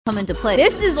come into play.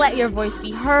 This is Let Your Voice Be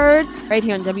Heard right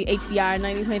here on WHCR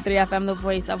 90.3 FM, the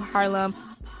voice of Harlem.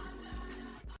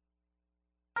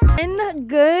 And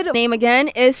good name again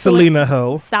is Selena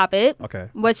Hill. Stop it. Okay.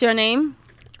 What's your name?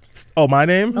 Oh, my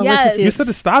name? Yes. You said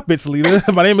to stop it, Selena.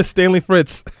 My name is Stanley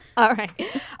Fritz. All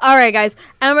right, guys.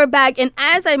 And we're back. And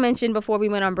as I mentioned before we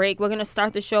went on break, we're going to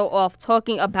start the show off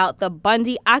talking about the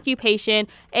Bundy occupation,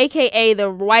 a.k.a. the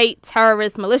white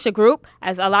terrorist militia group,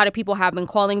 as a lot of people have been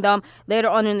calling them. Later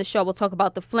on in the show, we'll talk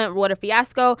about the Flint water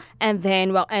fiasco, and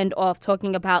then we'll end off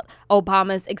talking about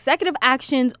Obama's executive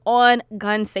actions on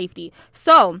gun safety.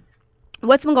 So,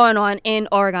 what's been going on in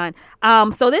Oregon?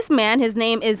 So this man, his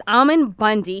name is Ammon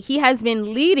Bundy. He has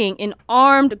been leading an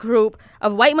armed group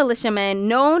of white militiamen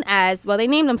known as, well, they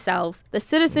named themselves the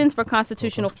Citizens for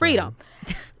Constitutional Freedom.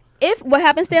 What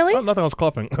happened, Stanley? Oh, nothing, I was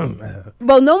coughing.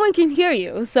 Well, no one can hear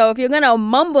you. So if you're going to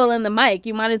mumble in the mic,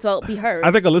 you might as well be heard.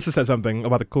 I think Alyssa said something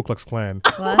about the Ku Klux Klan.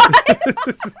 What?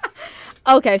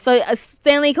 Okay, so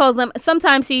Stanley calls them,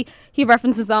 sometimes he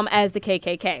references them as the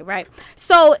KKK, right?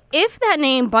 So if that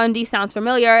name Bundy sounds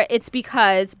familiar, it's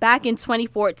because back in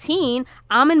 2014,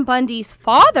 Ammon Bundy's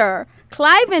father,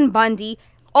 Cliven Bundy,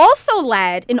 also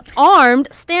led an armed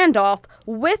standoff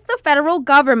with the federal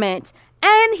government.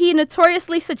 And he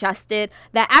notoriously suggested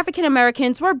that African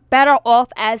Americans were better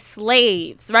off as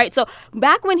slaves, right? So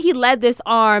back when he led this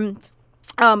armed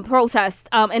protest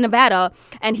in Nevada,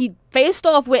 and he faced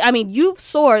off with, you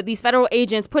saw these federal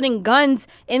agents putting guns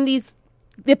in these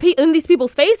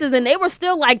people's faces, and they were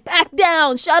still like, back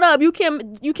down, shut up, you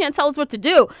can't tell us what to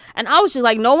do. And I was just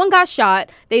like, no one got shot.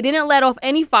 They didn't let off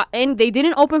any fire, and they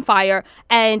didn't open fire,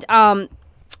 and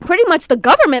pretty much the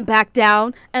government backed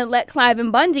down and let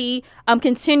Cliven Bundy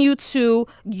continue to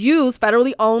use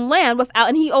federally owned land without,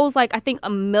 and he owes like I think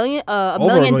over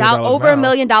 $1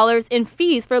 million in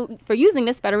fees for using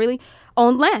this federally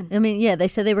owned land. They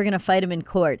said they were going to fight him in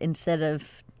court instead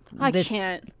of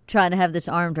trying to have this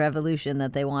armed revolution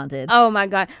that they wanted. Oh my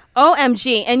God,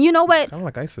 OMG! And you know what? Kind of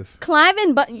like ISIS.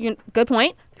 Cliven Bundy, good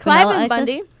point. Cliven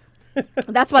Bundy.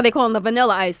 That's why they call him the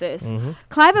Vanilla ISIS. Mm-hmm.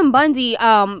 Cliven Bundy,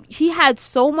 he had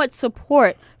so much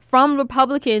support from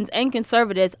Republicans and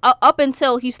conservatives up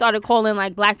until he started calling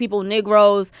like black people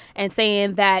Negroes and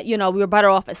saying that, we were better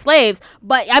off as slaves.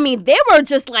 But they were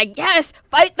just like, yes,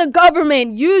 fight the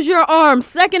government, use your arms,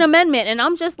 Second Amendment. And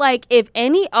I'm just like, if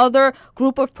any other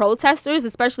group of protesters,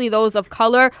 especially those of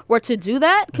color, were to do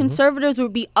that, conservatives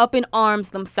would be up in arms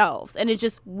themselves, and it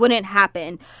just wouldn't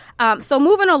happen. So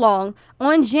moving along,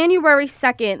 on January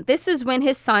 2nd, this is when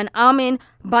his son, Ammon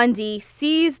Bundy,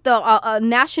 seized the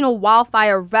National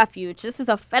Wildfire Refuge. This is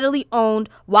a federally owned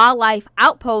wildlife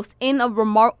outpost in a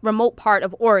remote part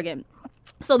of Oregon.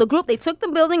 So the group, they took the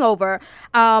building over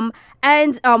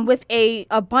and with a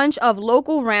bunch of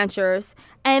local ranchers,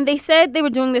 and they said they were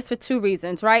doing this for two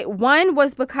reasons, right? One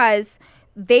was because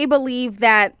they believe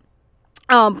that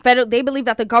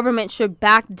the government should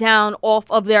back down off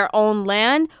of their own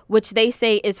land, which they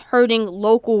say is hurting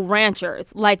local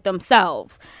ranchers like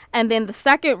themselves. And then the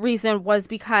second reason was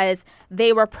because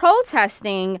they were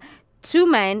protesting two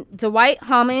men, Dwight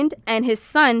Hammond and his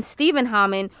son, Stephen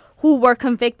Hammond, who were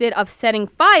convicted of setting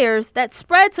fires that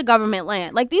spread to government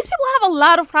land. Like, these people have a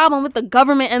lot of problem with the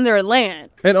government and their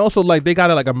land. And also, like, they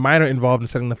got a minor involved in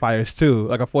setting the fires, too.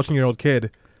 Like a 14-year-old kid.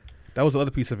 That was the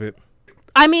other piece of it.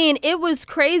 It was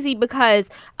crazy because,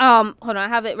 hold on, I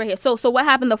have it right here. So what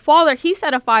happened? The father, he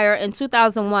set a fire in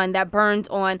 2001 that burned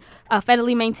on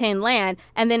federally maintained land.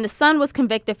 And then the son was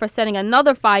convicted for setting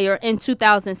another fire in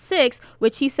 2006,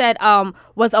 which he said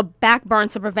was a backburn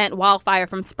to prevent wildfire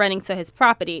from spreading to his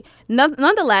property.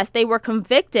 Nonetheless, they were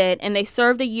convicted and they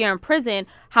served a year in prison.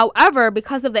 However,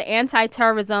 because of the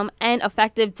Anti-Terrorism and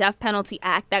Effective Death Penalty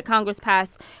Act that Congress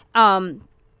passed,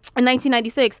 in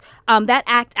 1996, that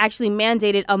act actually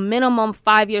mandated a minimum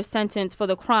 5-year sentence for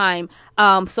the crime.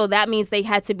 So that means they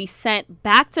had to be sent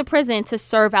back to prison to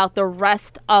serve out the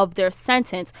rest of their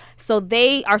sentence. So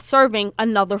they are serving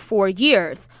another 4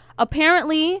 years.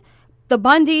 Apparently, the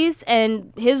Bundys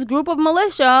and his group of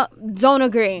militia don't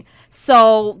agree.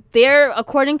 So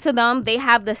according to them, they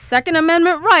have the Second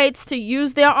Amendment rights to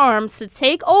use their arms to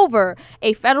take over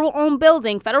a federal-owned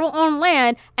building, federal-owned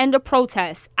land, and to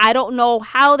protest. I don't know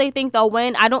how they think they'll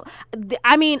win.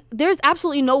 There's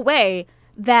absolutely no way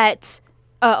that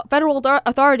federal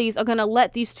authorities are going to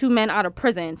let these two men out of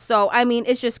prison. So,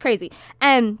 it's just crazy.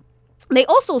 And they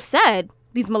also said,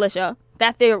 these militia,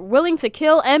 that they're willing to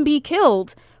kill and be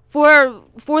killed for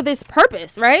this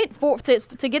purpose, right?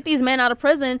 To get these men out of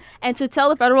prison and to tell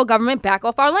the federal government back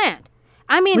off our land.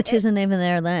 Which isn't even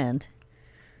their land.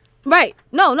 Right.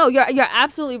 No, you're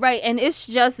absolutely right. And it's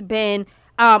just been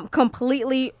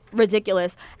completely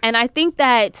ridiculous. And I think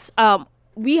that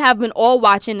we have been all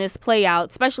watching this play out,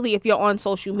 especially if you're on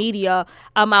social media,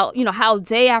 about, how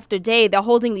day after day they're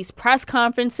holding these press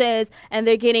conferences and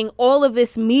they're getting all of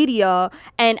this media.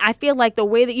 And I feel like the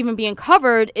way they're even being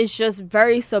covered is just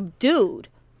very subdued.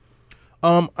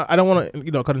 I don't want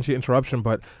to, cut into your interruption,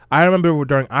 but I remember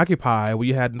during Occupy,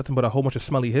 we had nothing but a whole bunch of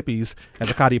smelly hippies at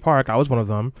Zuccotti Park. I was one of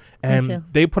them. And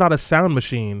they put out a sound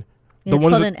machine. Yeah, it's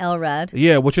called an LRAD.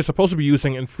 Yeah, which you're supposed to be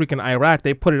using in freaking Iraq.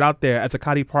 They put it out there at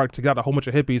Zuccotti Park to get out a whole bunch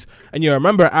of hippies. And you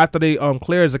remember after they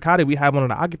cleared Zuccotti, we had one of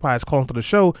the occupiers calling to the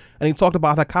show, and he talked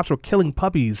about how cops were killing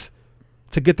puppies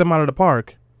to get them out of the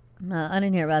park. No, I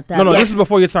didn't hear about that. No, this is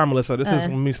before your time, Melissa. This is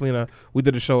when me and Selena, we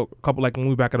did a show when we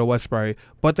were back at the Westbury.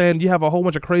 But then you have a whole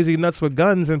bunch of crazy nuts with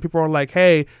guns, and people are like,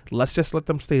 hey, let's just let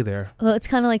them stay there. Well, it's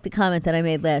kind of like the comment that I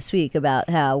made last week about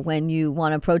how when you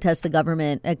want to protest the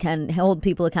government, it can hold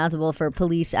people accountable for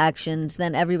police actions.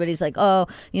 Then everybody's like, oh,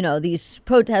 these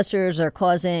protesters are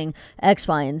causing X,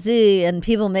 Y, and Z. And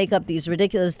people make up these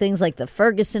ridiculous things like the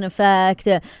Ferguson effect,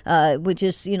 which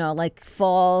is, like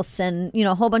false, and,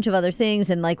 a whole bunch of other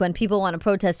things. And like when people want to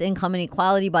protest income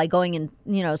inequality by going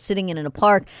and sitting in a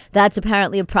park, that's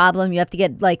apparently a problem. You have to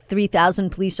get like 3,000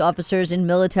 police officers in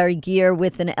military gear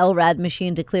with an LRAD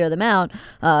machine to clear them out.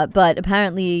 But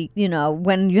apparently,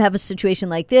 when you have a situation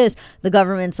like this, the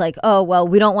government's like, oh, well,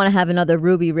 we don't want to have another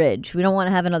Ruby Ridge. We don't want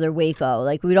to have another Waco.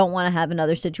 Like, we don't want to have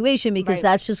another situation because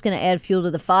that's just going to add fuel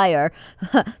to the fire,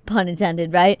 pun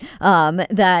intended, right?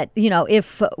 That,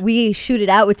 if we shoot it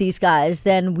out with these guys,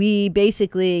 then we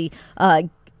basically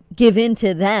give in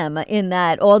to them, in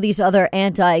that all these other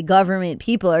anti-government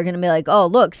people are going to be like, oh,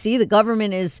 look, see, the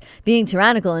government is being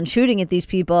tyrannical and shooting at these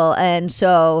people. And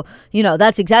so,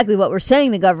 that's exactly what we're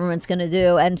saying the government's going to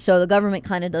do. And so the government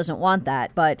kind of doesn't want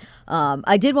that. But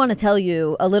I did want to tell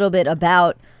you a little bit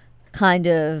about kind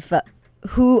of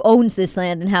who owns this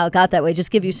land and how it got that way. Just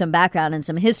give you some background and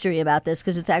some history about this,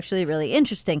 because it's actually really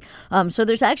interesting. So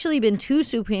there's actually been 2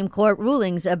 Supreme Court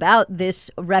rulings about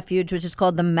this refuge, which is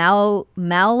called the Malheur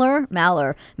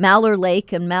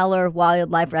Lake and Malheur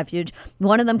Wildlife Refuge.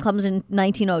 One of them comes in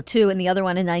 1902 and the other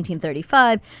one in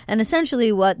 1935. And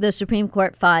essentially what the Supreme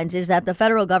Court finds is that the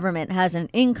federal government has an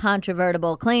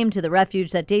incontrovertible claim to the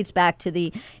refuge that dates back to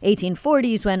the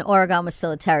 1840s when Oregon was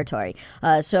still a territory.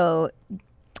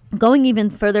 Going even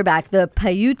further back, the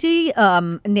Paiute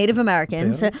Native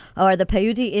Americans, or the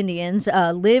Paiute Indians,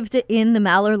 lived in the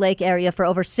Malheur Lake area for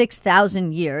over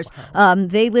 6,000 years. Wow.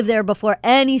 They lived there before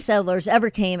any settlers ever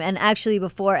came, and actually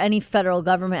before any federal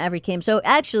government ever came. So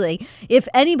actually, if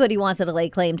anybody wanted to lay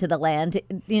claim to the land,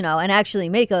 and actually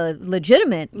make a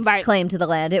legitimate claim to the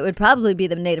land, it would probably be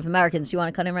the Native Americans. You want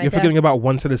to cut in right there? You're forgetting about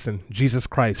one citizen, Jesus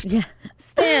Christ. Yeah.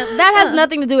 Stan, that has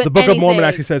nothing to do with the Book anything. of Mormon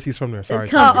actually says he's from there. Sorry.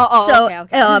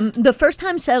 Okay. The first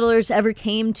time settlers ever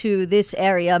came to this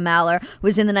area, Malheur,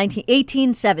 was in the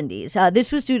 1870s.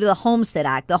 This was due to the Homestead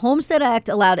Act. The Homestead Act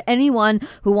allowed anyone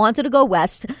who wanted to go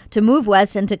west to move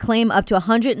west and to claim up to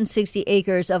 160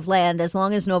 acres of land as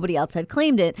long as nobody else had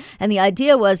claimed it. And the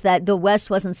idea was that the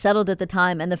West wasn't settled at the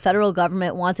time, and the federal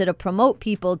government wanted to promote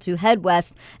people to head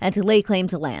west and to lay claim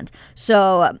to land.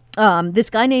 So this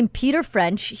guy named Peter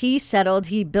French, he settled,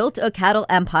 he built a cattle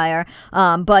empire,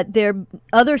 but their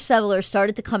other settlers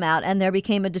started to come out, and there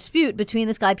became a dispute between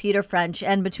this guy Peter French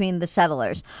and between the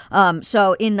settlers.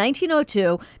 So in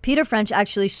 1902, Peter French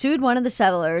actually sued one of the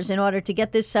settlers in order to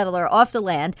get this settler off the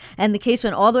land, and the case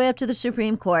went all the way up to the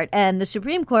Supreme Court, and the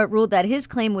Supreme Court ruled that his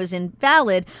claim was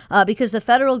invalid because the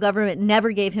federal government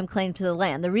never gave him claim to the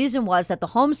land. The reason was that the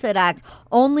Homestead Act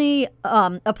only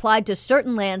applied to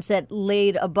certain lands that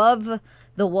laid above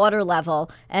the water level,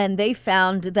 and they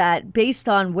found that based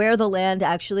on where the land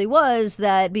actually was,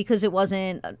 that because it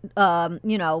wasn't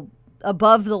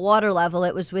above the water level,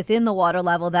 it was within the water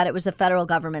level, that it was the federal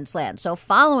government's land. So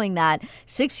following that,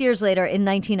 6 years later in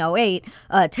 1908,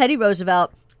 Teddy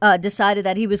Roosevelt decided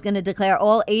that he was going to declare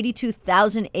all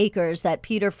 82,000 acres that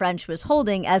Peter French was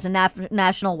holding as a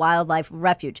national wildlife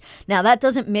refuge. Now, that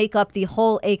doesn't make up the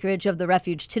whole acreage of the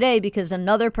refuge today, because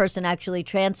another person actually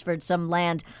transferred some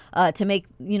land to make,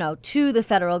 to the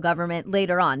federal government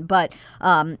later on. But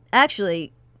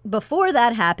actually, before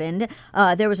that happened,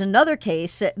 there was another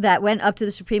case that went up to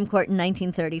the Supreme Court in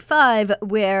 1935,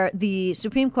 where the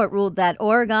Supreme Court ruled that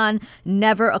Oregon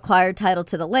never acquired title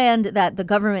to the land, that the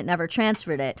government never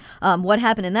transferred it. What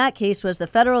happened in that case was the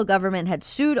federal government had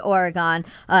sued Oregon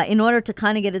in order to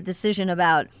kind of get a decision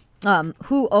about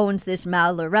who owns this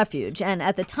Malheur refuge. And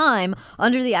at the time,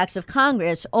 under the acts of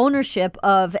Congress, ownership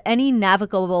of any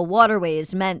navigable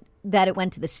waterways meant that it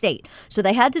went to the state. So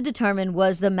they had to determine,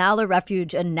 was the Maller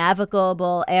Refuge a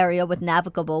navigable area with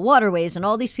navigable waterways? And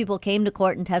all these people came to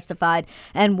court and testified.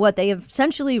 And what they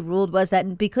essentially ruled was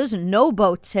that because no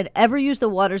boats had ever used the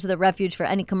waters of the refuge for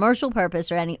any commercial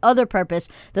purpose or any other purpose,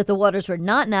 that the waters were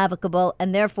not navigable,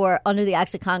 and therefore, under the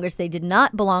acts of Congress, they did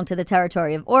not belong to the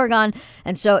territory of Oregon.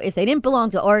 And so if they didn't belong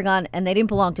to Oregon, and they didn't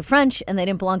belong to French, and they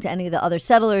didn't belong to any of the other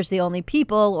settlers, the only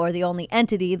people or the only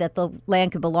entity that the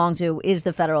land could belong to is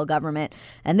the federal government.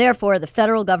 And therefore, the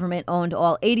federal government owned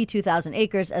all 82,000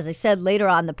 acres. As I said, later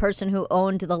on, the person who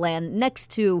owned the land next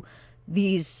to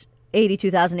these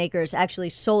 82,000 acres actually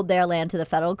sold their land to the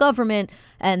federal government,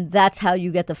 and that's how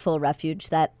you get the full refuge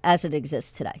that as it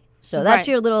exists today. So that's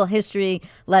your little history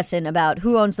lesson about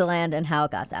who owns the land and how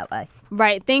it got that way.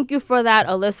 Right. Thank you for that,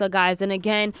 Alyssa, guys. And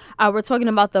again, we're talking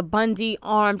about the Bundy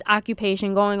armed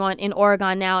occupation going on in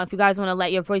Oregon now. If you guys want to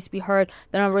let your voice be heard,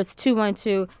 the number is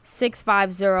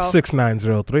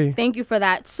 212-650-6903. Thank you for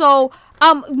that. So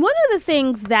one of the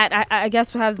things that I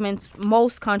guess has been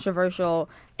most controversial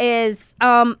is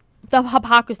the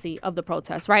hypocrisy of the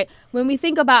protests, right? When we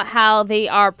think about how they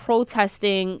are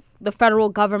protesting the federal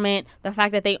government, the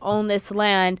fact that they own this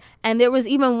land, and there was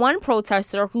even one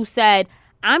protester who said,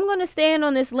 I'm going to stand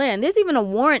on this land. There's even a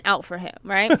warrant out for him,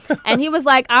 right? And he was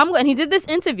like, and he did this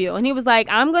interview, and he was like,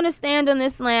 I'm going to stand on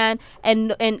this land,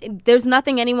 and there's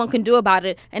nothing anyone can do about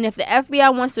it. And if the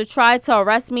FBI wants to try to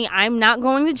arrest me, I'm not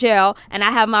going to jail, and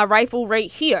I have my rifle right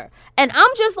here. And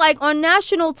I'm just like, on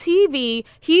national TV,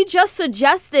 he just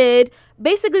suggested,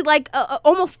 basically like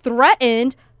almost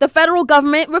threatened the federal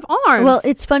government with arms. Well,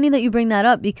 it's funny that you bring that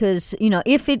up because,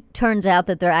 if it turns out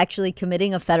that they're actually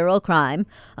committing a federal crime,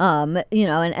 and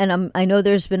I know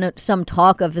there's been some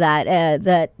talk of that,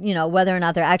 whether or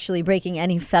not they're actually breaking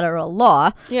any federal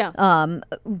law. Yeah.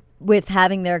 With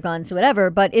having their guns,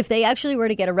 whatever. But if they actually were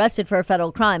to get arrested for a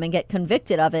federal crime and get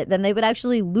convicted of it, then they would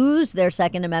actually lose their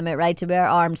Second Amendment right to bear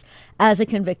arms as a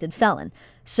convicted felon.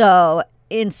 So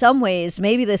in some ways,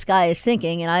 maybe this guy is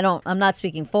thinking, and I'm not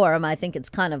speaking for him, I think it's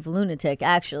kind of lunatic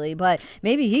actually, but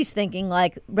maybe he's thinking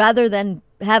like, rather than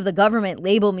have the government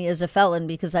label me as a felon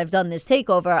because I've done this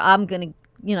takeover, I'm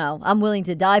willing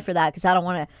to die for that because I don't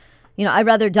want to, I'd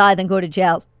rather die than go to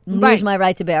jail and lose my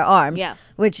right to bear arms. Yeah.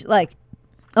 Which,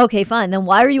 okay, fine. Then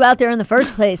why are you out there in the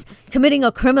first place committing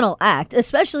a criminal act?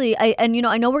 Especially, I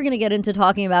know we're going to get into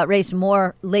talking about race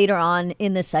more later on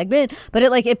in this segment, but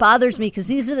it bothers me because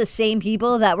these are the same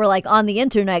people that were on the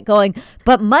internet going,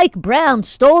 but Mike Brown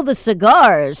stole the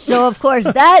cigars. So, of course,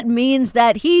 that means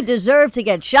that he deserved to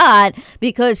get shot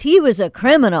because he was a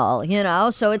criminal,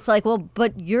 So it's well,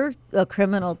 but you're a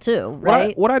criminal too,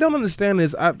 right? What I don't understand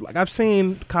is I've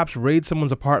seen cops raid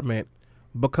someone's apartment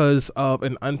because of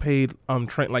an unpaid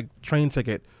train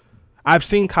ticket. I've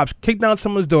seen cops kick down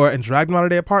someone's door and drag them out of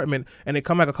their apartment, and they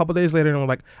come back a couple days later and they're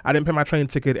like, I didn't pay my train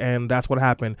ticket, and that's what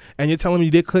happened. And you're telling me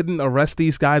they couldn't arrest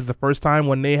these guys the first time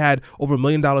when they had over $1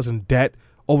 million in debt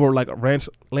over a ranch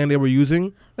land they were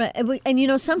using? Right.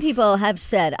 And, some people have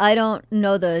said, I don't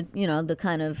know the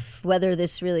kind of whether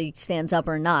this really stands up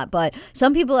or not, but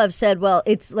some people have said, well,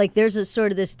 it's there's a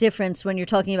sort of this difference when you're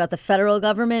talking about the federal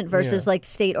government versus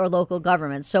state or local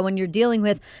governments. So when you're dealing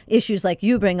with issues like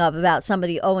you bring up about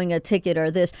somebody owing a ticket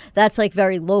or this, that's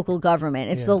very local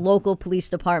government. It's the local police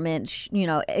department,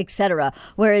 et cetera.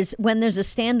 Whereas when there's a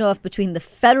standoff between the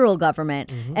federal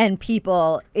government and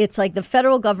people, it's the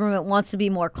federal government wants to be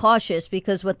more cautious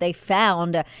because what they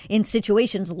found in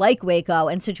situations like Waco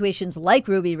and situations like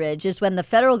Ruby Ridge is when the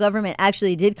federal government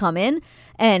actually did come in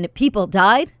and people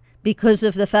died because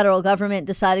of the federal government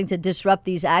deciding to disrupt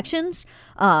these actions,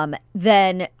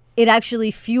 then it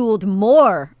actually fueled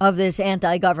more of this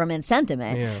anti-government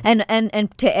sentiment. Yeah.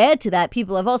 And to add to that,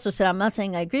 people have also said, I'm not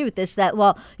saying I agree with this, that,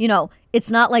 well,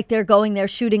 it's not like they're going there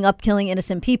shooting up, killing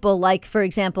innocent people, for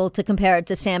example, to compare it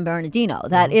to San Bernardino,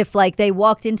 that if they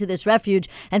walked into this refuge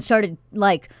and started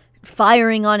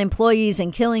firing on employees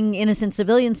and killing innocent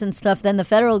civilians and stuff, then the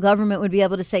federal government would be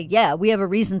able to say, yeah, we have a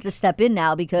reason to step in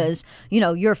now because,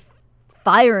 you're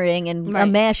firing and a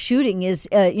mass shooting is,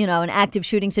 an active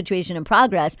shooting situation in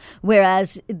progress,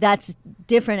 whereas that's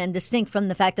different and distinct from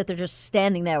the fact that they're just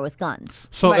standing there with guns.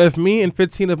 So if me and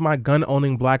 15 of my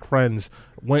gun-owning black friends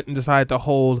went and decided to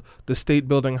hold the state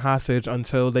building hostage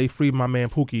until they freed my man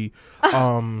Pookie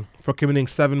for committing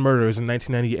 7 murders in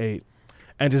 1998,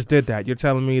 and just did that, you're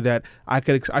telling me that I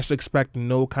should expect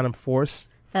no kind of force?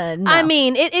 No. I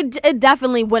mean, it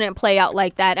definitely wouldn't play out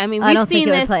like that. I mean, we've seen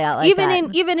this play out like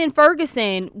even in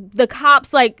Ferguson. The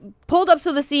cops pulled up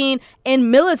to the scene in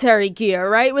military gear,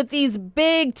 right, with these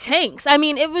big tanks. I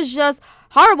mean, it was just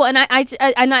horrible. And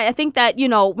I think that, you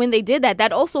know, when they did that,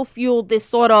 that also fueled this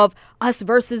sort of us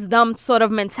versus them sort of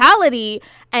mentality.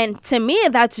 And to me,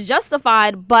 that's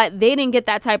justified, but they didn't get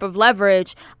that type of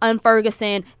leverage on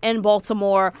Ferguson and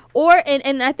Baltimore.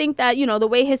 And I think that, you know, the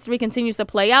way history continues to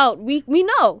play out, we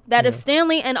know that if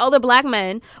Stanley and other black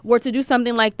men were to do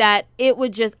something like that, it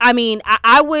would just,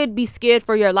 I would be scared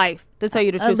for your life, to tell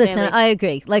you the truth. Listen, Stanley. I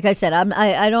agree. Like I said,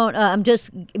 I'm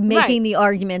just making the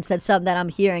arguments that I'm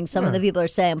hearing some of the people are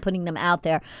saying, putting them out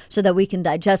there so that we can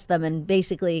digest them and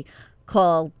basically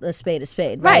call a spade,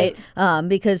 right?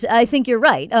 Because I think you're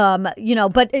right. You know,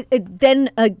 but then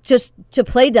just to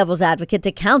play devil's advocate,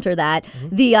 to counter that,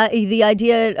 the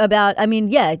idea about,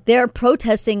 they're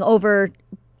protesting over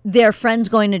their friends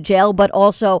going to jail, but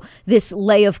also this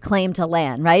lay of claim to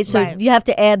land, right? So you have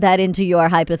to add that into your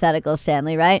hypothetical,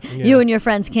 Stanley, right? Yeah. You and your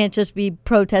friends can't just be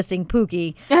protesting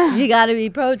Pookie. You got to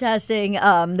be protesting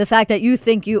the fact that you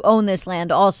think you own this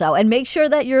land also. And make sure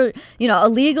that you're, you know, a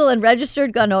legal and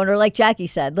registered gun owner, like Jackie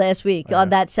said last week on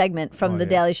that segment from The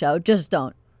Daily Show. Just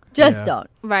don't. Don't.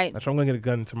 Right. That's why I'm going to get a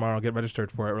gun tomorrow, get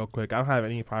registered for it real quick. I don't have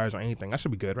any priors or anything. That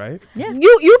should be good, right? Yeah.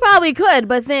 You probably could,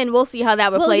 but then we'll see how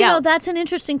that would play out. Well, that's an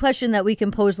interesting question that we can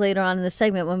pose later on in the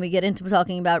segment when we get into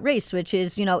talking about race, which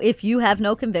is, you know, if you have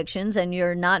no convictions and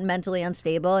you're not mentally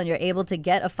unstable and you're able to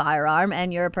get a firearm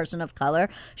and you're a person of color,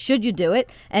 should you do it?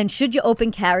 And should you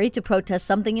open carry to protest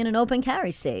something in an open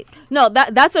carry state? No,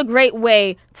 that's a great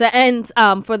way to end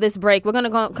for this break. We're going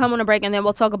to come on a break, and then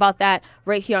we'll talk about that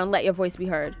right here on Let Your Voice Be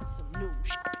Heard.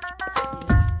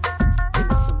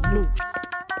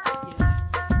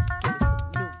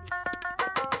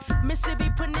 Mississippi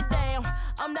putting it down.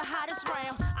 I'm the hottest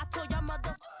round. I told y'all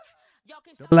mother.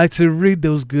 I like to read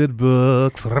those good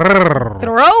books.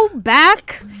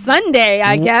 Throwback Sunday,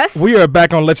 I guess. We are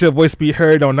back on Let Your Voice Be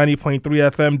Heard on 90.3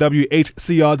 FM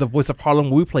WHCR, the voice of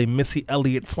Harlem. We play Missy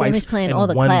Elliott twice playing in all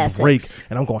the one classics. break.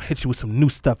 And I'm going to hit you with some new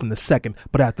stuff in a second.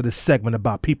 But after this segment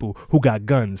about people who got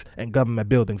guns and government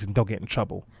buildings and don't get in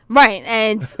trouble. Right,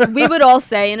 and we would all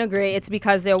say and agree it's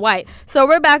because they're white. So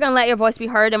we're back on Let Your Voice Be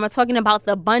Heard, and we're talking about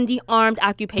the Bundy armed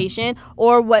occupation,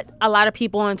 or what a lot of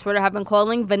people on Twitter have been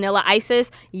calling vanilla ISIS,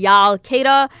 Al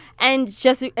Qaeda,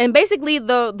 and basically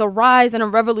the rise and a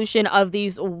revolution of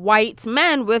these white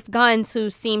men with guns who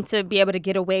seem to be able to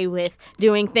get away with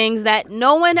doing things that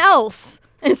no one else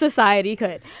in society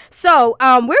could. So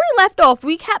where we left off,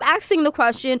 we kept asking the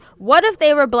question, what if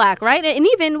they were black, right? And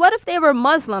even what if they were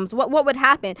Muslims? What would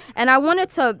happen? And I wanted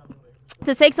to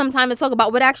take some time to talk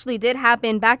about what actually did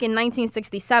happen back in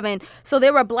 1967. So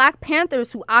there were Black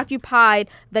Panthers who occupied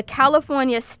the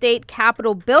California State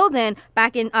Capitol building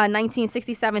back in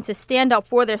 1967 to stand up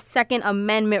for their Second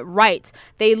Amendment rights.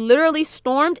 They literally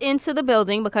stormed into the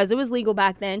building, because it was legal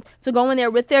back then, to go in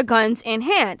there with their guns in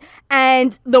hand.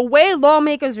 And the way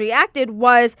lawmakers reacted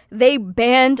was they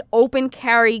banned open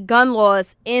carry gun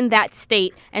laws in that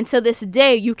state. And to this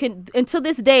day,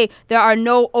 there are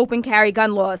no open carry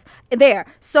gun laws there.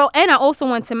 So, and I also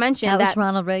want to mention that was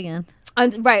Ronald Reagan.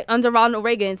 Under Ronald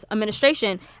Reagan's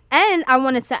administration. And I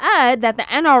wanted to add that the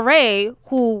NRA,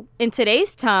 who in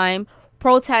today's time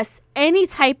protests any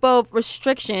type of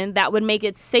restriction that would make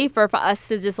it safer for us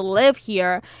to just live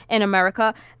here in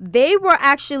America, they were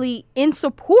actually in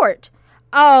support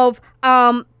of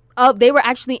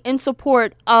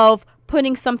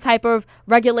putting some type of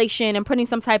regulation and putting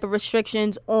some type of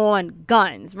restrictions on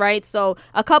guns, right? So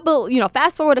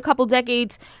fast forward a couple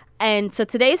decades and to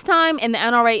today's time, and the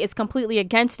NRA is completely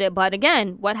against it. But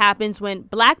again, what happens when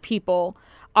black people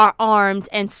are armed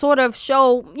and sort of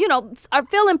show,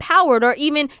 feel empowered or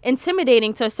even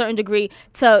intimidating to a certain degree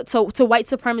to white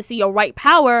supremacy or white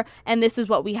power? And this is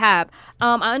what we have.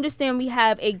 I understand we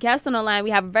have a guest on the line.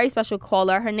 We have a very special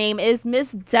caller. Her name is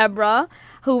Miss Deborah,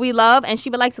 who we love, and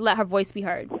she would like to let her voice be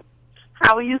heard.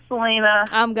 How are you, Selena?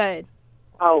 I'm good.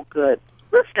 Oh, good.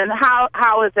 Listen,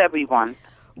 how is everyone?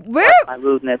 We're my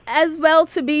rudeness. As well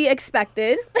to be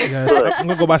expected. Yes, I'm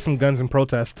gonna go buy some guns and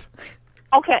protest.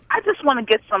 Okay, I just want to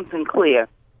get something clear.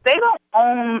 They don't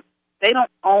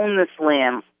own this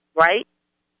land, right?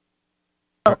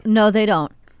 No, they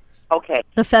don't. Okay.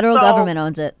 The federal government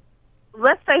owns it.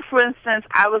 Let's say, for instance,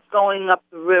 I was going up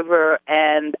the river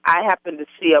and I happened to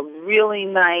see a really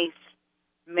nice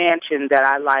mansion that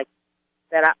I liked,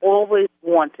 that I always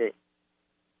wanted.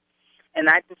 And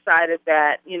I decided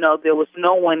that, there was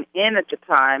no one in at the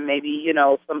time. Maybe,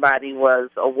 somebody was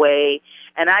away.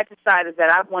 And I decided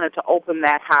that I wanted to open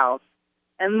that house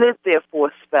and live there for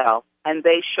a spell. And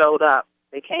they showed up.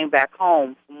 They came back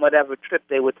home from whatever trip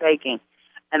they were taking.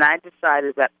 And I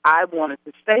decided that I wanted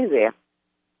to stay there.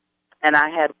 and I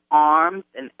had arms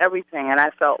and everything, and I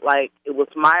felt like it was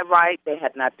my right. They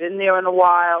had not been there in a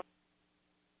while.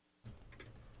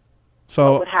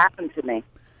 So what would happen to me?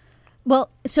 Well,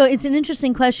 so it's an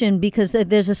interesting question because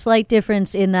there's a slight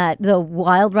difference in that the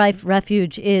wildlife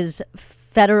refuge is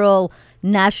federal,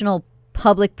 national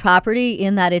public property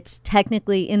in that it's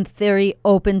technically, in theory,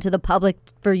 open to the public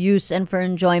for use and for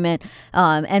enjoyment.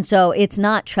 And so it's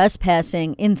not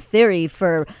trespassing, in theory,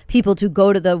 for people to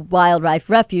go to the wildlife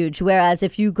refuge. Whereas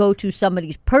if you go to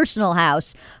somebody's personal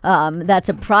house, that's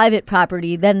a private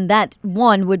property, then that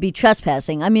one would be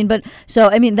trespassing. I mean,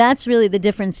 that's really the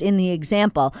difference in the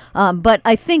example. But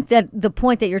I think that the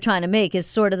point that you're trying to make is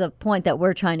sort of the point that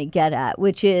we're trying to get at,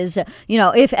 which is,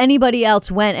 if anybody else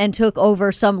went and took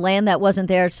over some land that wasn't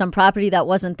theirs, some property that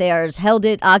wasn't theirs, held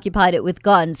it, occupied it with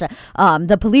guns,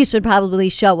 the police would probably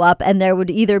show up and there would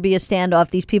either be a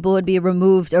standoff, these people would be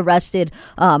removed, arrested,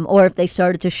 or if they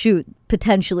started to shoot,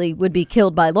 potentially would be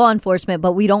killed by law enforcement.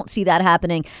 But we don't see that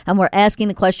happening, and we're asking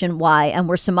the question why, and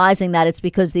we're surmising that it's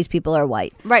because these people are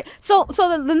white. Right. So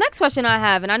the next question I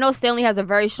have, and I know Stanley has a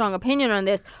very strong opinion on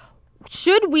this,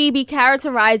 should we be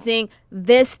characterizing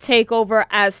this takeover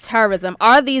as terrorism?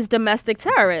 Are these domestic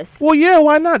terrorists? Well, yeah,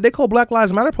 why not? They call Black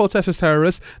Lives Matter protesters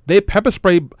terrorists. They pepper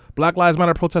spray Black Lives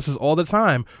Matter protesters all the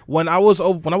time. When I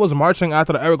was marching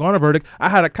after the Eric Garner verdict, I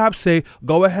had a cop say,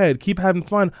 "Go ahead, keep having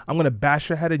fun. I'm gonna bash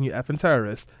your head in, you effing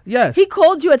terrorist." Yes. He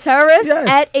called you a terrorist Yes.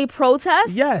 at a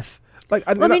protest? Yes.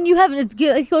 You haven't.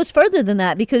 It goes further than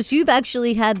that because you've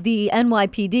actually had the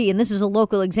NYPD, and this is a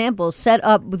local example, set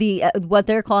up the what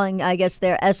they're calling, I guess,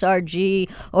 their SRG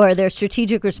or their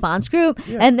Strategic Response Group,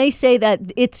 and they say that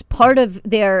it's part of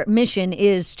their mission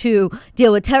is to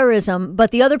deal with terrorism,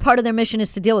 but the other part of their mission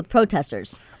is to deal with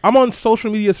protesters. I'm on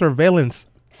social media surveillance.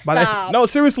 Stop. No,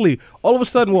 seriously. All of a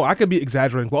sudden, well, I could be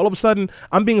exaggerating, but all of a sudden,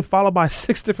 I'm being followed by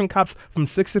 6 different cops from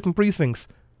 6 different precincts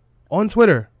on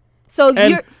Twitter. So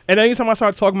and anytime I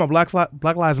start talking about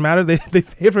Black Lives Matter, they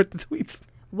favorite the tweets.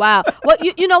 Wow. Well,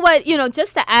 you know what?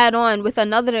 Just to add on with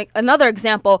another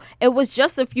example, it was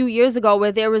just a few years ago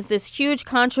where there was this huge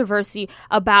controversy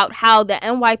about how the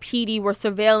NYPD were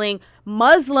surveilling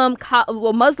Muslim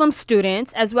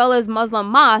students as well as Muslim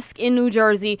mosque in New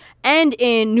Jersey and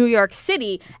in New York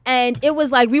City. And it was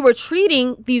like we were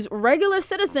treating these regular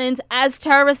citizens as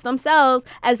terrorists themselves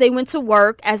as they went to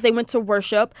work, as they went to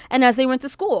worship, and as they went to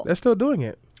school. They're still doing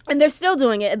it. And they're still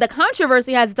doing it. The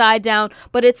controversy has died down,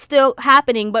 but it's still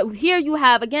happening. But here you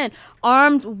have, again,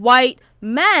 armed white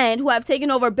men who have taken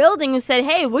over a building who said,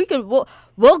 hey,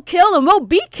 we'll kill and we'll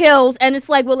be killed. And it's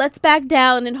like, well, let's back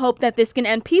down and hope that this can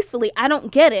end peacefully. I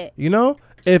don't get it.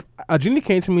 If a genie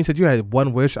came to me and said you had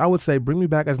one wish, I would say bring me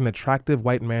back as an attractive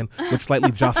white man with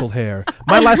slightly jostled hair.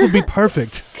 My life would be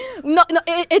perfect. No,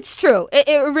 it's true. It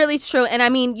really is true. And I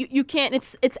mean, you can't,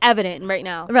 it's evident right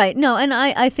now. Right. No, and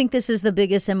I think this is the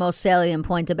biggest and most salient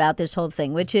point about this whole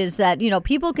thing, which is that,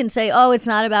 people can say, oh, it's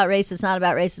not about race, it's not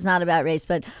about race, it's not about race,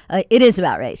 but it is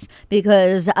about race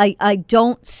because I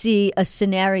don't see a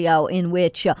scenario in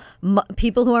which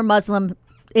people who are Muslim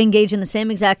engage in the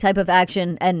same exact type of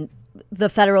action and the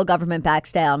federal government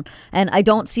backs down. And I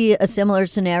don't see a similar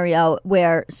scenario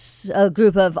where a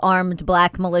group of armed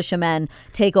black militiamen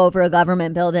take over a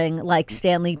government building like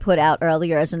Stanley put out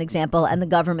earlier as an example, and the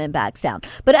government backs down.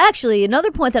 But actually,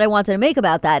 another point that I wanted to make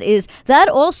about that is that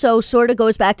also sort of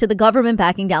goes back to the government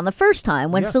backing down the first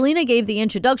time. When Selena gave the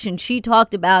introduction, she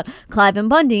talked about Cliven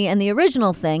Bundy and the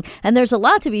original thing. And there's a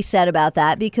lot to be said about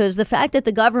that because the fact that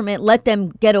the government let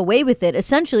them get away with it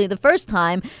essentially the first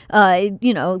time,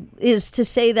 is to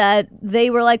say that they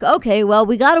were like, okay, well,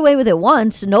 we got away with it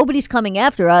once. Nobody's coming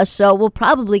after us, so we'll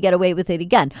probably get away with it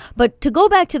again. But to go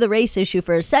back to the race issue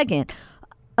for a second,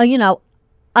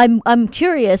 I'm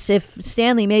curious if,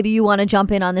 Stanley, maybe you want to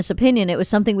jump in on this opinion. It was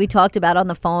something we talked about on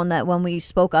the phone that when we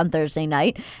spoke on Thursday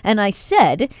night. And I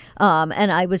said,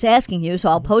 and I was asking you, so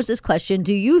I'll pose this question.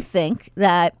 Do you think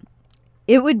that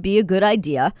it would be a good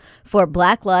idea for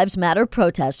Black Lives Matter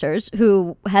protesters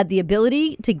who had the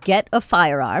ability to get a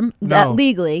firearm,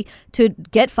 legally, to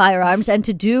get firearms and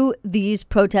to do these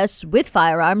protests with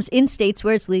firearms in states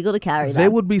where it's legal to carry them? They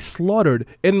would be slaughtered.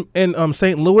 In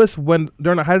St. Louis,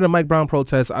 during the height of the Mike Brown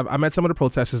protests, I met some of the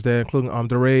protesters there, including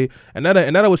DeRay. And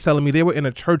Netta was telling me they were in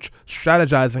a church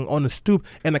strategizing on the stoop,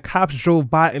 and the cops drove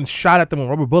by and shot at them with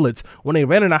rubber bullets. When they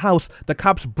ran in the house, the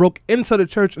cops broke into the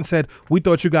church and said, we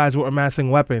thought you guys were amassing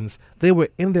weapons. They were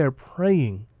in there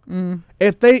praying.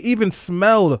 If they even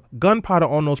smelled gunpowder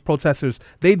on those protesters,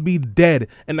 they'd be dead.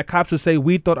 And the cops would say,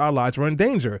 we thought our lives were in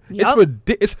danger. Yep.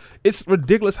 It's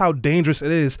ridiculous how dangerous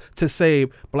it is to say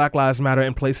Black Lives Matter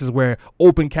in places where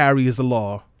open carry is the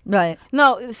law. Right.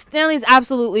 No, Stanley's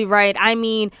absolutely right. I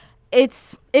mean,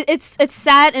 it's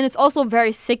sad, and it's also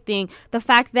very sickening, the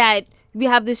fact that we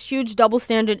have this huge double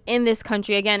standard in this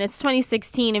country. Again, it's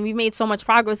 2016 and we've made so much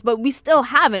progress, but we still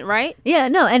haven't, right? Yeah,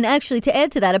 no, and actually to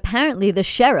add to that, apparently the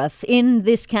sheriff in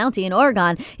this county in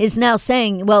Oregon is now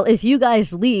saying, well, if you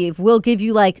guys leave, we'll give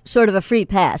you like sort of a free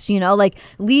pass, like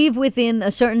leave within a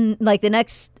certain, like the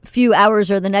next few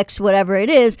hours or the next whatever it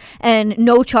is, and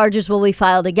no charges will be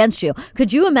filed against you.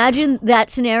 Could you imagine that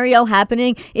scenario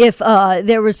happening if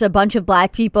there was a bunch of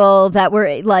black people that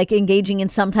were like engaging in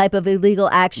some type of illegal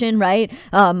action, right?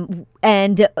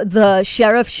 And the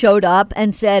sheriff showed up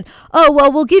and said, oh,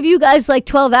 well, we'll give you guys like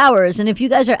 12 hours. And if you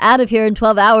guys are out of here in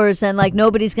 12 hours, then like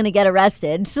nobody's going to get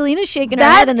arrested. Selena's shaking her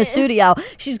head in the studio.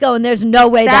 She's going, there's no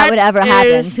way that would ever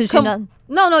happen. Because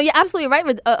No, you're absolutely right,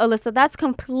 Alyssa. That's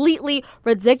completely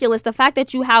ridiculous. The fact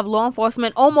that you have law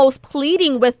enforcement almost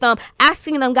pleading with them,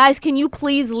 asking them, guys, can you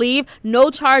please leave? No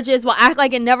charges. We'll act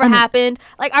like it never happened.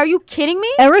 Like, are you kidding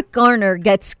me? Eric Garner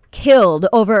gets killed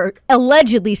over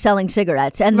allegedly selling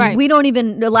cigarettes. And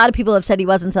a lot of people have said he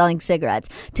wasn't selling cigarettes.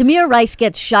 Tamir Rice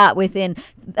gets shot within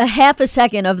a half a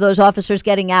second of those officers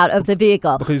getting out of the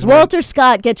vehicle. Walter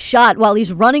Scott gets shot while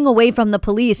he's running away from the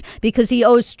police because he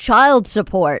owes child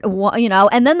support,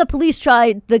 and then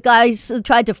the guys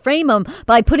tried to frame him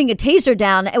by putting a taser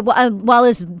down while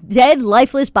his dead,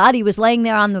 lifeless body was laying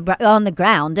there on the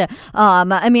ground.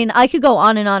 I mean, I could go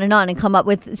on and on and on and come up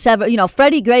with several,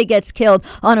 Freddie Gray gets killed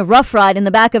on a rough ride in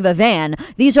the back of a van.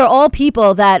 These are all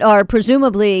people that are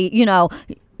presumably, even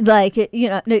if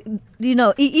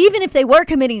they were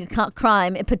committing a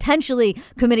crime, potentially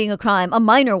committing a crime, a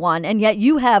minor one, and yet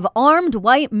you have armed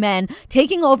white men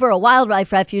taking over a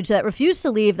wildlife refuge that refuse to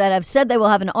leave, that have said they will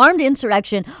have an armed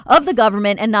insurrection of the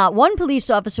government, and not one police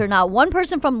officer, not one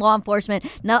person from law enforcement,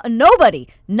 nobody,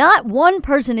 not one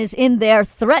person is in there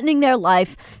threatening their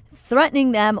life,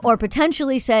 threatening them, or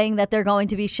potentially saying that they're going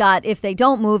to be shot if they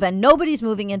don't move, and nobody's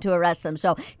moving in to arrest them.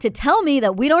 So to tell me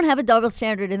that we don't have a double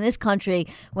standard in this country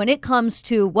when it comes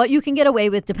to what you can get away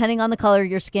with depending on the color of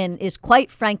your skin is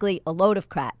quite frankly a load of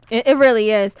crap. It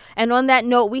really is. And on that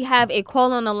note, we have a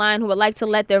caller on the line who would like to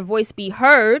let their voice be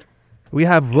heard. We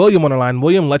have William on the line.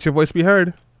 William, let your voice be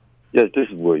heard. Yes, this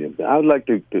is William. I would like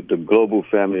the global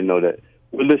family to know that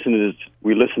we're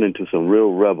listening to some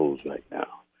real rebels right now.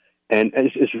 And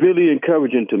it's really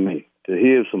encouraging to me to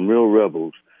hear some real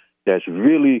rebels that's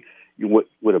really what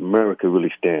America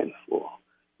really stands for.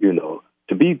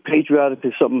 To be patriotic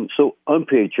is something so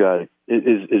unpatriotic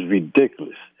is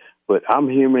ridiculous. But I'm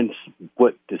hearing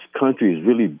what this country is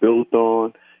really built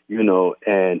on,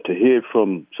 and to hear it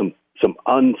from some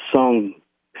unsung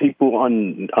people,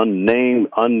 unnamed,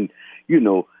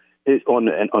 it's on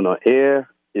the air.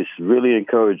 It's really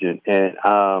encouraging, and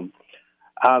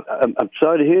I'm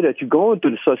sorry to hear that you're going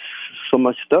through so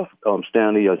much stuff,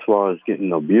 Stanley, as far as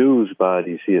getting abused by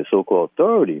these here so-called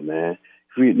authority, man.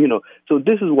 So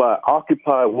this is why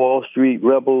Occupy Wall Street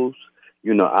rebels.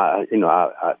 I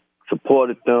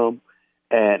supported them,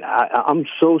 and I'm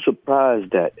so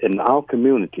surprised that in our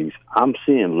communities, I'm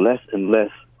seeing less and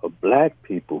less of black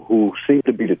people who seem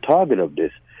to be the target of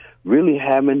this. Really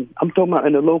I'm talking about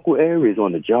in the local areas,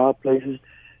 on the job places.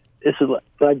 It's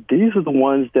like these are the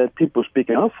ones that people are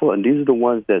speaking up for, and these are the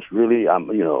ones that's really,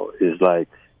 is like,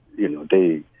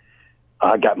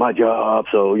 I got my job,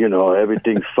 so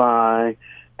everything's fine,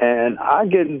 and I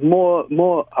get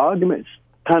more arguments,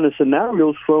 kind of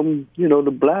scenarios from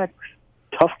the black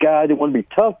tough guys. They want to be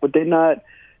tough, but they're not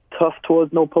tough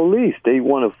towards no police. They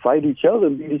want to fight each other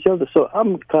and beat each other. So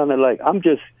I'm kind of I'm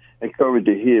just encouraged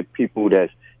to hear people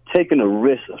that's taking a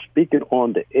risk of speaking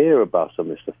on the air about some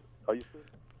of this stuff. Are you?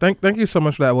 Thank you so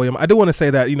much for that, William. I do want to say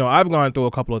that, I've gone through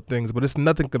a couple of things, but it's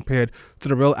nothing compared to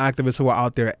the real activists who are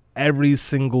out there every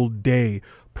single day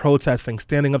protesting,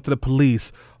 standing up to the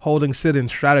police, holding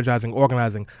sit-ins, strategizing,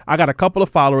 organizing. I got a couple of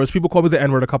followers. People call me the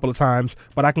N-word a couple of times,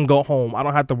 but I can go home. I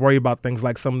don't have to worry about things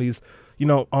like some of these,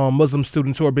 Muslim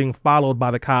students who are being followed by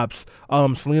the cops.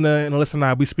 Selena and Alyssa and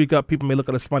I, we speak up. People may look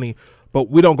at us funny, but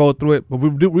we don't go through it. But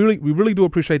we really do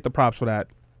appreciate the props for that.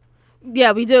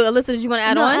 Yeah, we do. Alyssa, did you want to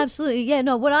add on? No, absolutely. Yeah,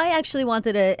 no, what I actually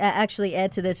wanted to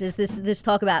add to this is this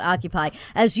talk about Occupy.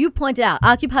 As you pointed out,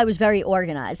 Occupy was very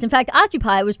organized. In fact,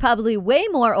 Occupy was probably way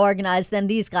more organized than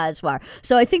these guys were.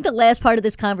 So I think the last part of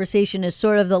this conversation is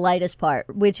sort of the lightest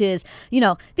part, which is,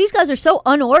 these guys are so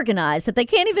unorganized that they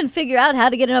can't even figure out how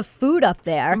to get enough food up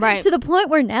there. Right. To the point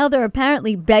where now they're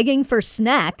apparently begging for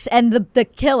snacks. And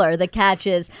the catch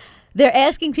is, they're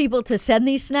asking people to send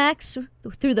these snacks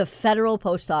through the federal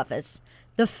post office.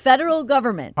 The federal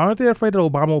government. Aren't they afraid that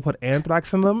Obama will put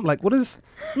anthrax in them? Like, what is...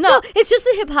 No, it's just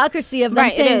the hypocrisy of them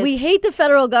saying we hate the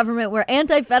federal government, we're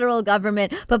anti-federal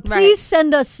government, but please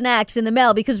send us snacks in the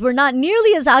mail because we're not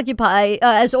nearly as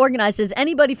as organized as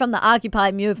anybody from the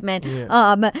Occupy movement.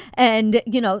 Yeah. And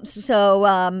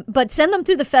but send them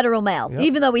through the federal mail,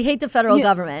 even though we hate the federal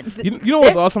government. You know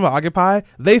what's awesome about Occupy?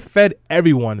 They fed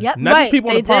everyone. Yep. Not just people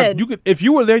in the park. You could, if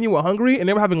you were there and you were hungry and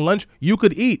they were having lunch, you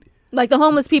could eat. Like the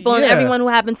homeless people and everyone who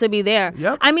happened to be there.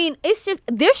 Yep. I mean, it's just,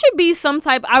 there should be some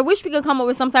type, I wish we could come up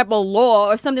with some type of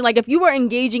law or something. Like if you were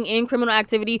engaging in criminal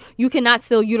activity, you cannot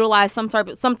still utilize some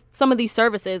of these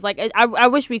services. Like I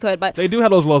wish we could, but. They do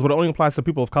have those laws, but it only applies to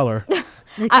people of color.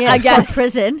 I guess.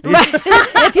 Prison.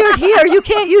 If you're here, you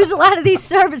can't use a lot of these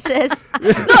services.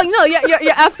 No,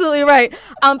 you're absolutely right.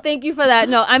 Thank you for that.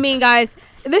 No, I mean, guys,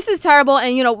 this is terrible,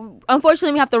 and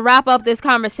unfortunately we have to wrap up this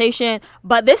conversation,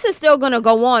 but this is still going to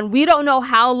go on. We don't know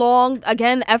how long.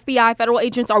 Again, the FBI federal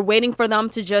agents are waiting for them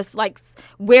to just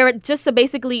just to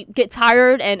basically get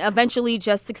tired and eventually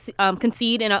just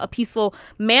concede in a peaceful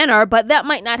manner, but that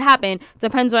might not happen.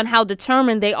 Depends on how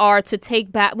determined they are to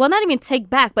take back, well, not even take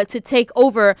back, but to take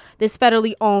over this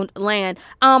federally owned land.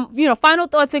 Final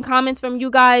thoughts and comments from you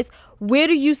guys. Where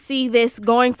do you see this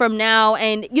going from now?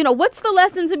 And, what's the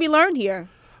lesson to be learned here?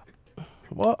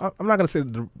 Well, I'm not going to say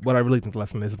what I really think the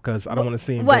lesson is because I don't want to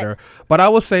seem bitter. But I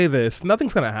will say this.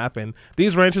 Nothing's going to happen.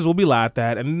 These ranchers will be laughed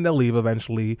at and then they'll leave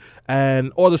eventually.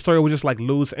 Or the story will just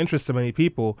lose interest to many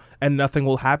people and nothing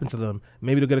will happen to them.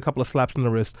 Maybe they'll get a couple of slaps on the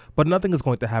wrist. But nothing is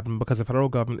going to happen because the federal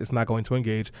government is not going to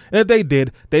engage. And if they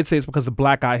did, they'd say it's because the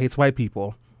black guy hates white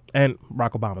people. And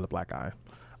Barack Obama, the black guy.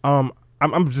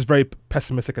 I'm just very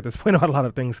pessimistic at this point about a lot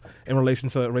of things in relation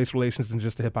to race relations and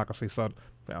just the hypocrisy. So,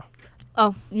 yeah.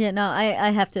 Oh, yeah, no,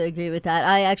 I have to agree with that.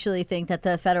 I actually think that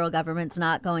the federal government's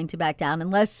not going to back down.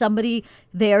 Unless somebody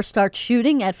there starts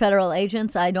shooting at federal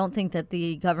agents, I don't think that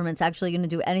the government's actually going to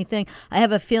do anything. I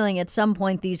have a feeling at some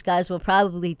point these guys will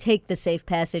probably take the safe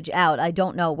passage out. I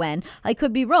don't know when. I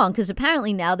could be wrong because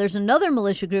apparently now there's another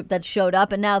militia group that showed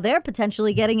up and now they're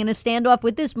potentially getting in a standoff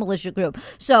with this militia group.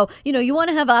 So, you want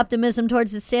to have optimism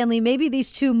towards it, Stanley. Maybe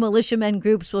these two militiamen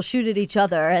groups will shoot at each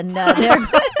other and they're...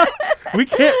 We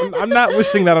can't. I'm not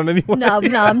wishing that on anyone. No.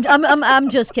 I'm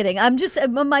just kidding. I'm just.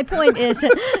 My point is.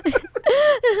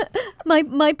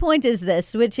 My point is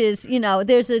this, which is,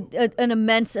 there's an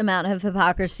immense amount of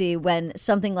hypocrisy when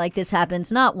something like this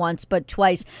happens, not once but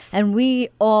twice, and we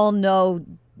all know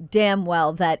damn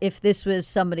well that if this was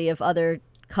somebody of other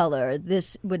color,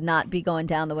 this would not be going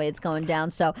down the way it's going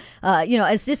down. So,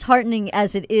 as disheartening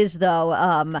as it is, though,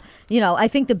 I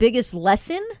think the biggest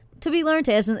lesson to be learned,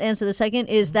 to answer the second,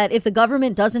 is that if the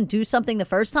government doesn't do something the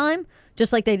first time,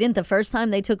 just like they didn't the first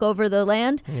time they took over the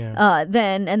land,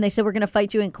 and they said we're going to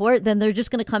fight you in court, then they're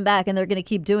just going to come back and they're going to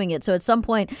keep doing it. So at some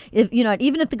point, if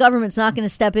even if the government's not going to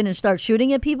step in and start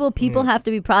shooting at people have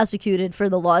to be prosecuted for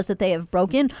the laws that they have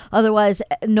broken. Otherwise,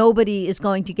 nobody is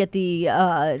going to get the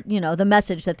the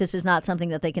message that this is not something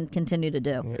that they can continue to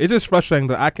do. It's just frustrating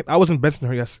that I was in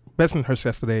Bensonhurst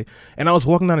yesterday, and I was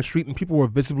walking down the street and people were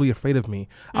visibly afraid of me.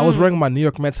 I was wearing my New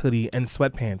York Mets hoodie and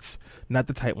sweatpants, not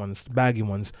the tight ones, the baggy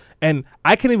ones, and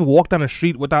I can't even walk down the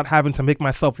street without having to make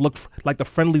myself look like the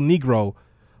friendly Negro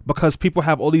because people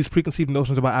have all these preconceived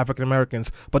notions about African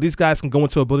Americans, but these guys can go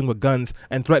into a building with guns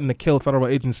and threaten to kill federal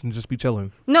agents and just be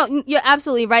chilling. No, you're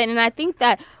absolutely right. And I think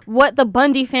that what the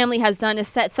Bundy family has done is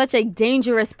set such a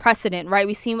dangerous precedent, right?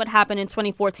 We've seen what happened in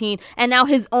 2014, and now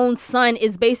his own son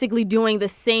is basically doing the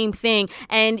same thing.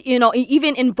 And,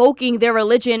 even invoking their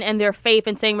religion and their faith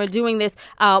and saying we're doing this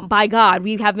by God.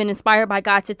 We have been inspired by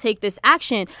God to take this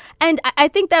action. And I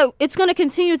think that it's going to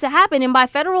continue to happen. And by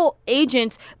federal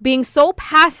agents being so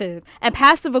passive and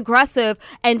passive aggressive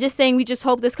and just saying we just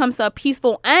hope this comes to a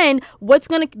peaceful end,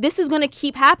 this is gonna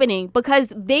keep happening because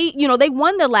they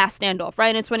won their last standoff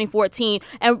right in 2014,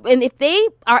 and if they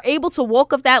are able to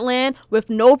walk off that land with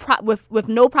no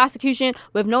prosecution,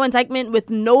 with no indictment, with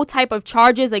no type of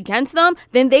charges against them,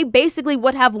 then they basically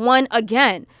would have won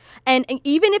again. And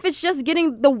even if it's just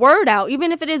getting the word out,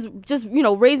 even if it is just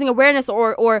raising awareness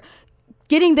or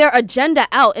getting their agenda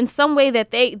out in some way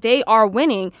that they are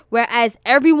winning, whereas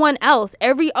everyone else,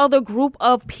 every other group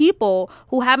of people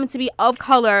who happen to be of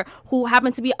color, who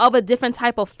happen to be of a different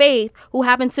type of faith, who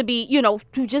happen to be,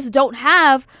 who just don't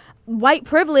have white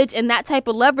privilege and that type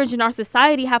of leverage in our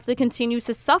society have to continue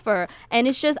to suffer. And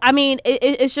it's just,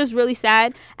 it's just really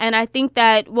sad. And I think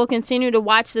that we'll continue to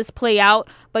watch this play out.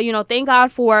 But, thank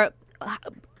God for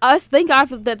us. Thank God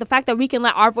for the fact that we can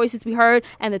let our voices be heard,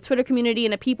 and the Twitter community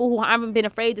and the people who haven't been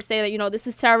afraid to say that, this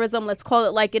is terrorism. Let's call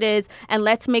it like it is. And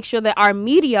let's make sure that our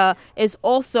media is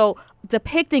also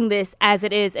depicting this as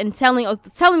it is and telling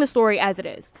the story as it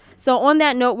is. So on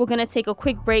that note, we're going to take a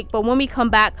quick break. But when we come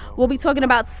back, we'll be talking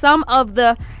about some of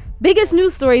the biggest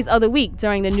news stories of the week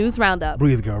during the news roundup.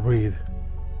 Breathe, girl, breathe.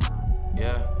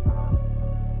 Yeah.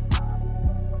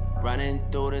 Running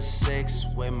through the 6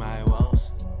 with my woes.